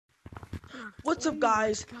What's up,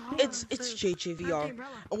 guys? It's JJVR,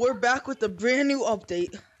 and we're back with a brand new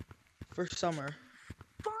update for summer.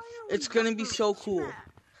 It's gonna be so cool.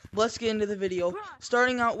 Let's get into the video,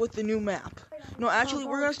 starting out with the new map. No, actually,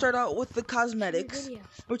 we're gonna start out with the cosmetics,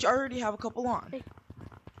 which I already have a couple on.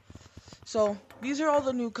 So these are all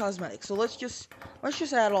the new cosmetics. So let's just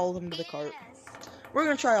add all of them to the cart. We're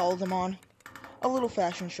gonna try all of them on. A little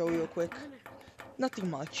fashion show real quick. Nothing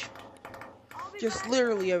much. Just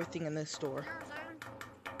literally everything in this store.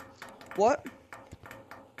 What?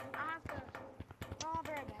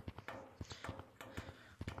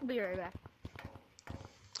 I'll be right back.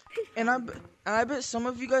 And I bet some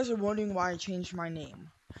of you guys are wondering why I changed my name.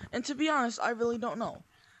 And to be honest, I really don't know.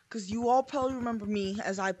 Because you all probably remember me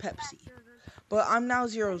as iPepsi. But I'm now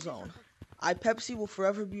Zero Zone. iPepsi will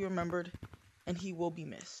forever be remembered, and he will be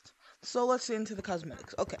missed. So let's get into the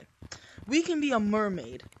cosmetics. Okay. We can be a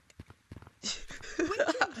mermaid.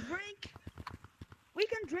 We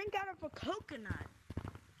can drink out of a coconut.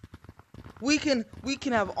 We can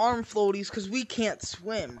have arm floaties because we can't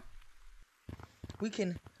swim. We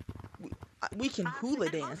can hula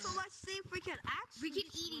dance. Also, let's see if we can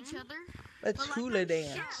eat each other. Let's hula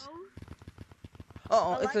dance.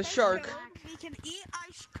 Uh oh, it's a shark. We can eat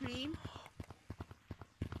ice cream.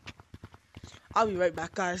 I'll be right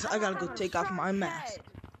back, guys. I gotta go take off my mask.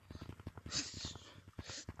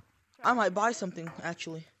 I might buy something,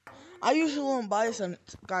 actually. I usually don't buy some,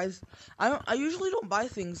 guys. I usually don't buy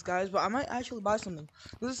things, guys, but I might actually buy something.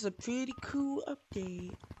 This is a pretty cool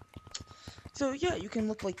update. So yeah, you can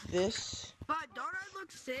look like this. But don't I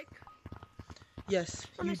look sick? Yes,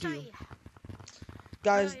 you do.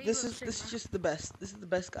 Guys, this is just the best. This is the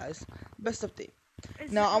best, guys. Best update.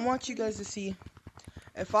 Now I want you guys to see.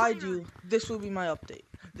 If I do, this will be my update.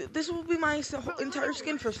 This will be my entire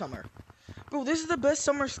skin for summer. Bro, this is the best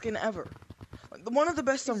summer skin ever. Like, one of the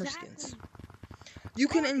best summer skins. You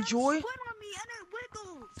can enjoy.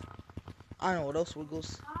 I don't know what else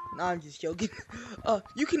wiggles. Nah, I'm just joking.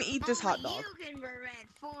 You can eat this hot dog.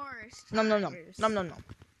 Nom nom nom. Nom nom nom.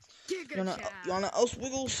 You wanna else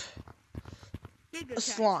wiggles? A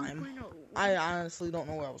slime. I honestly don't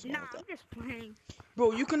know where I was going with that. I'm just playing.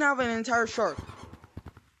 Bro, you can have an entire shark.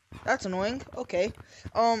 That's annoying. Okay.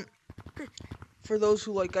 For those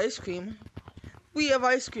who like ice cream, we have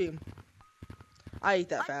ice cream. I eat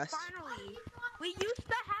that fast. Finally, we used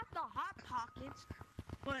to have the Hot Pockets,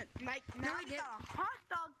 but like now we get a hot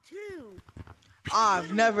dog too.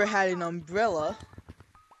 I've never had an umbrella.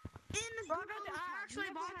 I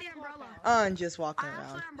actually bought the umbrella. I'm just walking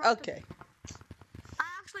around. Okay. I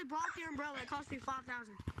actually bought the umbrella. It cost me $5,000.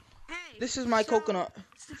 Hey. This is my coconut.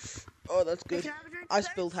 Oh, that's good. Can I have a drink? I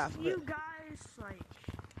spilled half of it. You guys like.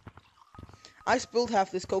 I spilled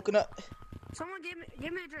half this coconut. Someone give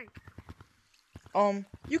me a drink.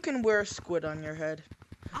 You can wear a squid on your head.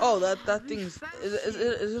 Oh, that thing's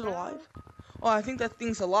is it alive? Oh, I think that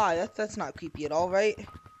thing's alive. That's not creepy at all, right?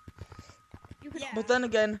 Yeah. But then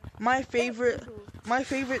again, my favorite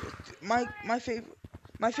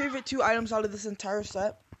two items out of this entire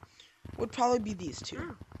set would probably be these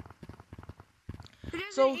two.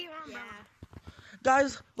 So,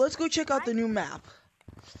 guys, let's go check out the new map.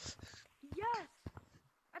 Yes,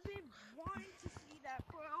 I've been wanting to see that,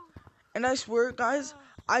 bro. And I swear, guys,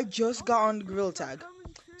 I just got on Gorilla Tag,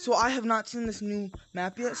 so I have not seen this new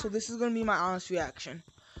map yet. So this is gonna be my honest reaction.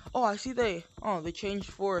 Oh, I see they changed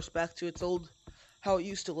Forest back to its old, how it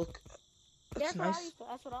used to look. That's nice.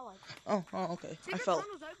 That's what I like. Oh, okay. I felt.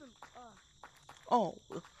 Oh,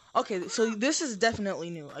 okay. So this is definitely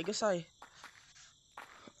new. I guess I.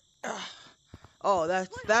 Oh,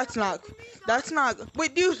 that's not.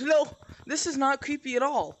 Wait, dude, no. This is not creepy at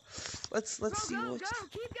all. Let's see Go, what's. go,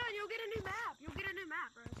 keep going. You'll get a new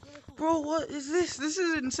map. Bro. It's really cool. Bro, what is this? This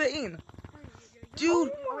is insane,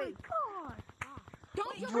 dude. Oh my god.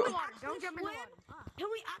 Don't jump in the water. Don't jump in the water. Can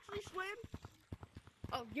we actually swim?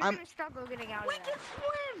 Oh, you're gonna struggle getting out of there.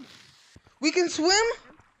 We can swim?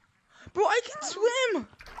 Bro, I can swim.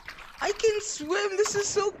 I can swim. This is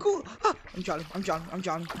so cool. Ah, I'm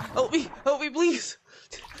drowning. Help me, please.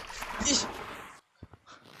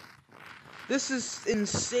 This is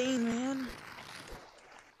insane, man.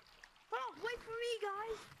 Oh, wait for me,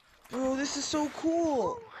 guys. Bro, this is so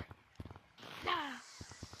cool.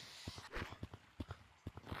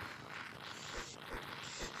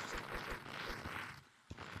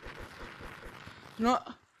 No,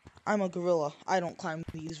 I'm a gorilla. I don't climb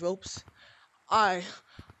these ropes. I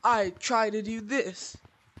try to do this.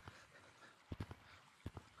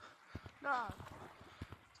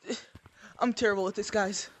 I'm terrible at this,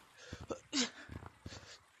 guys.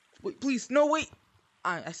 Wait, please. No, wait.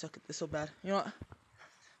 I suck at this so bad. You know what?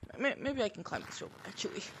 maybe I can climb this rope,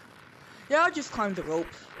 actually. Yeah, I'll just climb the rope.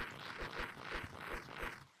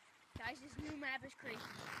 Guys, this new map is crazy.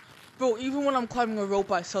 Bro, even when I'm climbing a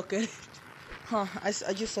rope, I suck at it. Huh, I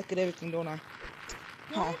just suck at everything, don't I?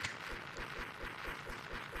 Huh.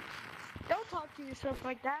 Don't talk to yourself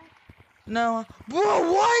like that. No.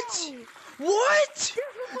 Bro, what? What?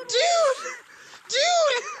 Dude!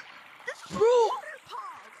 Dude! Bro!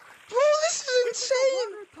 Bro, this is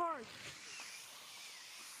insane!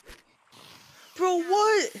 Bro,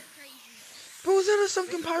 what? Bro, is that a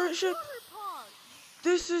sunken pirate ship?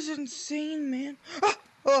 This is insane, man.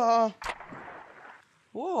 Ah!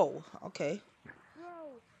 Whoa, okay.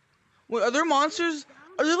 Wait, are there monsters?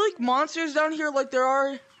 Are there like monsters down here like there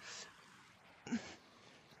are?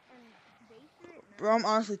 Bro, I'm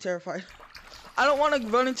honestly terrified. I don't want to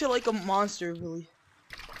run into like a monster, really.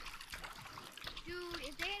 Dude,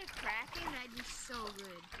 if they had a Kraken, that'd be so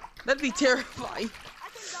good. That'd be terrifying.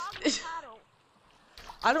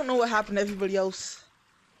 I don't know what happened to everybody else.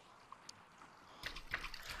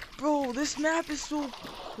 Bro, this map is so...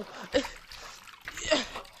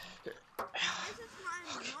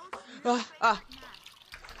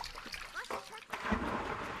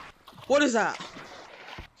 What is that?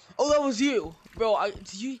 Oh, that was you. Bro,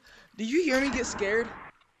 did you hear me get scared?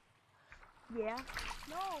 Yeah.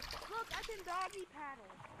 No, look, I can doggy paddle.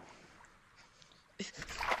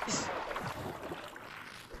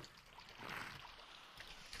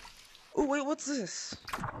 Oh, wait, what's this?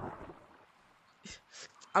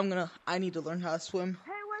 I need to learn how to swim.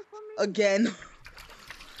 Hey, wait for me. Again.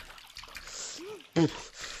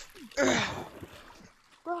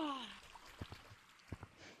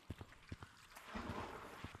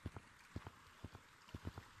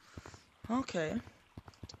 Okay.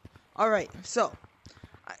 Alright, so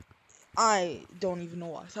I don't even know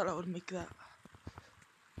why I thought I would make that.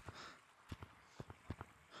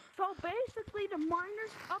 So basically the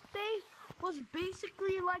miners update was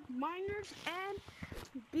basically like miners and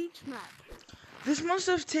beach map. This must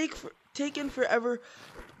have taken forever.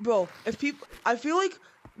 Bro, if people, I feel like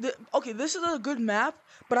okay, this is a good map,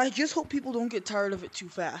 but I just hope people don't get tired of it too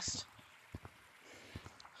fast.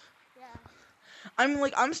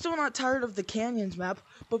 I'm still not tired of the canyons map,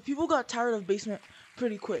 but people got tired of basement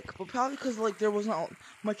pretty quick. But probably because like there wasn't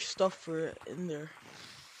much stuff for it in there.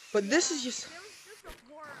 But this is just. There was just a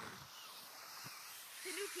worm.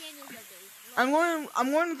 The new canyons update.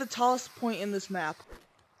 I'm going to the tallest point in this map.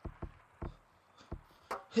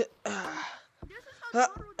 This is a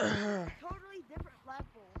totally different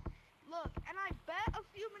level. Look, and I bet a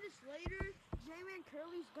few minutes later, Jamie and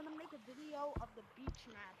Curly's gonna make a video of the beach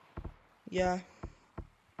map. Yeah.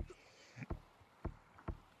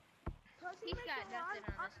 He's got nothing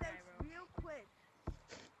on this guy, bro. Real quick.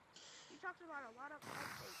 He talks about a lot of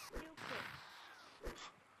updates real quick.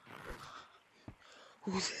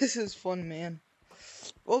 Ooh, this is fun, man.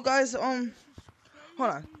 Well, guys, hold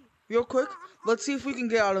on, real quick. Let's see if we can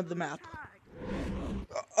get out of the map.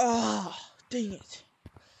 Oh, dang it,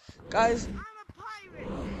 guys. I'm a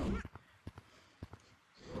pirate.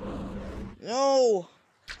 No,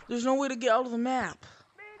 there's no way to get out of the map.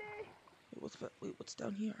 Wait, what's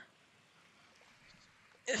down here?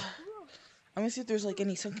 I'm gonna see if there's like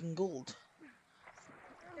any sunken gold.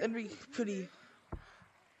 That'd be pretty.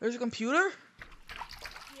 There's a computer?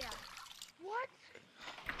 Yeah. What?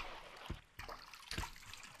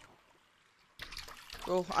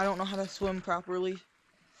 Bro, I don't know how to swim properly.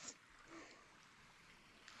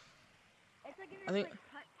 It's like I think.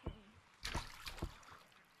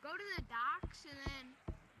 Go to the docks and then.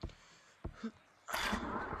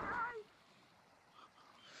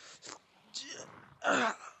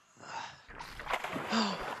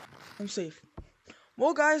 I'm safe.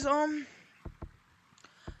 Well, guys, I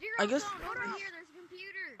guess. Over here, there's a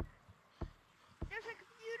computer. There's a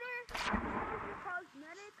computer. There's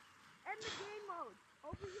cosmetics and the game mode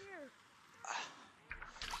over here.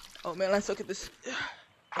 Oh man, I suck at this.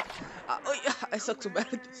 Oh yeah, I suck so bad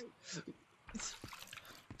at this.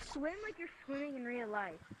 Swim like you're swimming in real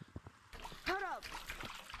life. Shut up.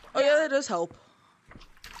 Oh yeah, that does help.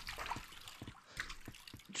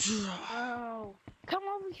 Oh, come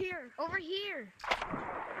over here. Over here.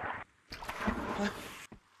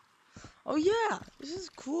 Oh yeah, this is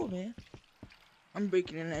cool, man. I'm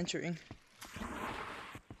breaking and entering.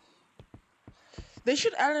 They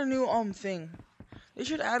should add a new thing. They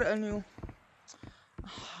should add a new.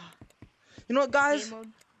 You know what, guys?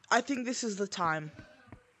 I think this is the time.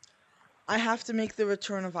 I have to make the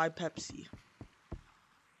return of iPepsi.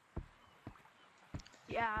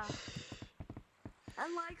 Yeah.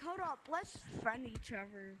 And like, hold up, let's friend each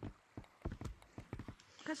other.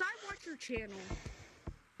 Cause I watch your channel.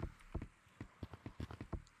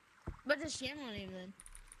 What's his channel name then?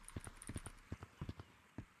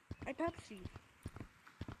 I Pepsi.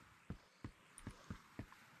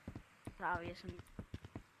 Obviously.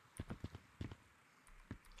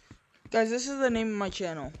 Guys, this is the name of my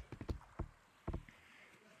channel.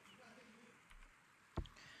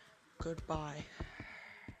 Goodbye.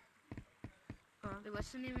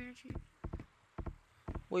 What's the name of your channel?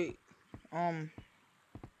 Wait,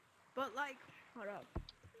 But like, hold up.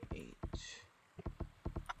 8.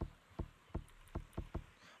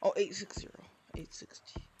 Oh, 860.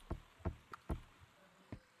 860.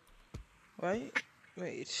 Right?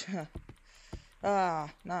 Wait.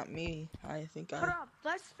 Not me. I think Hold up.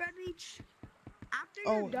 Let's friend each. After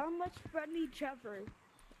you're done, let's friend each other.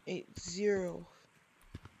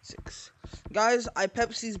 806. Guys,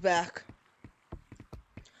 Pepsi's back.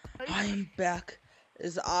 I am back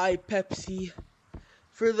as Pepsi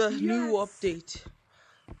for the new update.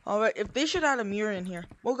 Alright, if they should add a mirror in here.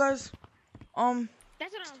 Well, guys,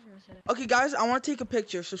 That's what I was gonna say. okay, guys, I want to take a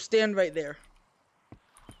picture, so stand right there.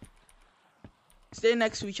 Stand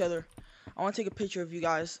next to each other. I want to take a picture of you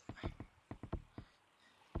guys.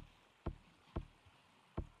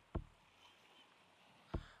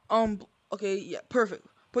 Okay, yeah, perfect.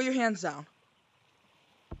 Put your hands down.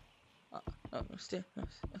 No, stand. No,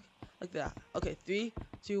 okay, like that. Okay, 3,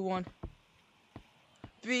 2, 1.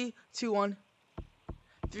 3, 2, 1.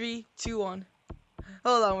 3, 2, 1.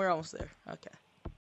 Hold on, we're almost there. Okay.